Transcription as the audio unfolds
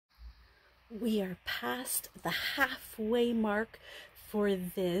We are past the halfway mark for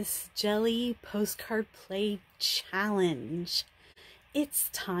this jelly postcard play challenge. It's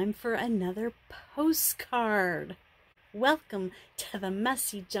time for another postcard. Welcome to the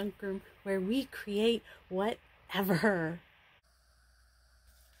messy junk room where we create whatever.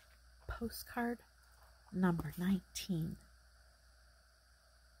 Postcard number 19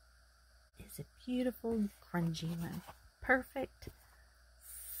 is a beautiful grungy one, perfect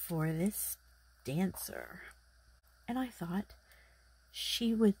for this dancer. And I thought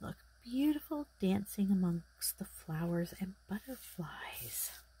she would look beautiful dancing amongst the flowers and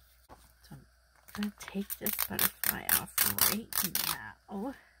butterflies. So I'm going to take this butterfly off right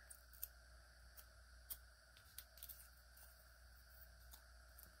now.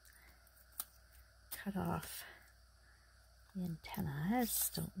 Cut off the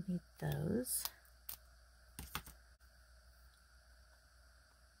antennas, don't need those.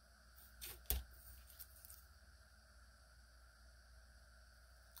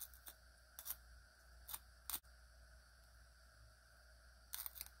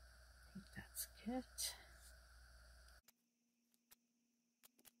 I think that's good.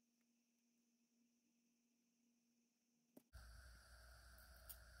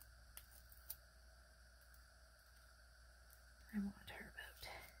 I want her about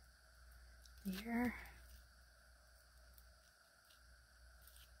here.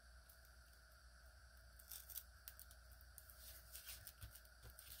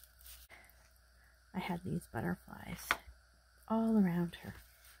 I had these butterflies all around her.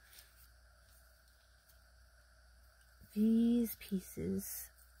 These pieces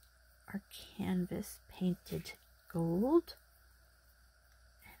are canvas painted gold,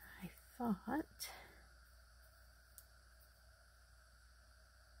 and I thought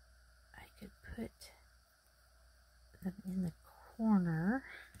I could put them in the corner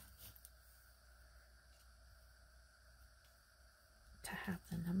to have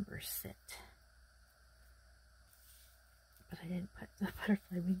the numbers sit. But I didn't put the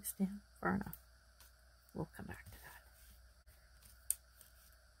butterfly wings down far enough. We'll come back to that.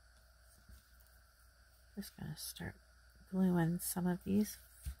 Just going to start gluing some of these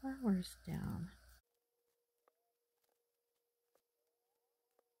flowers down.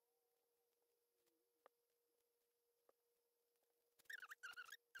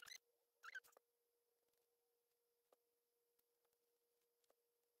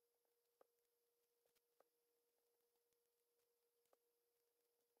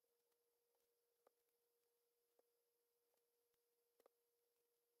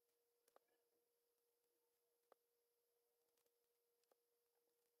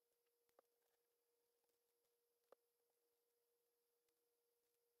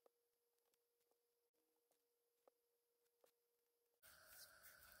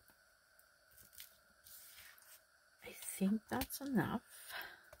 I think that's enough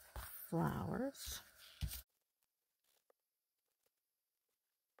flowers.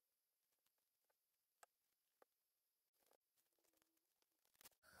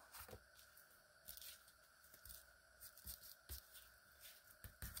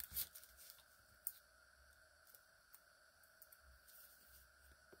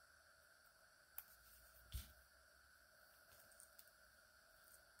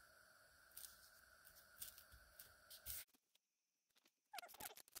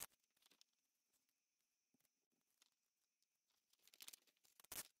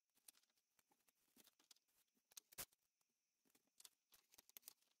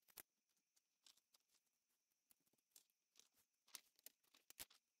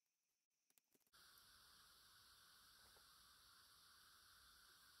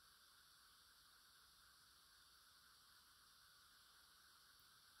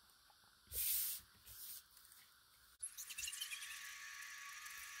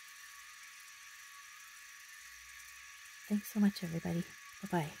 Thanks so much, everybody.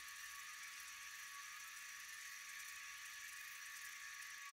 Bye-bye.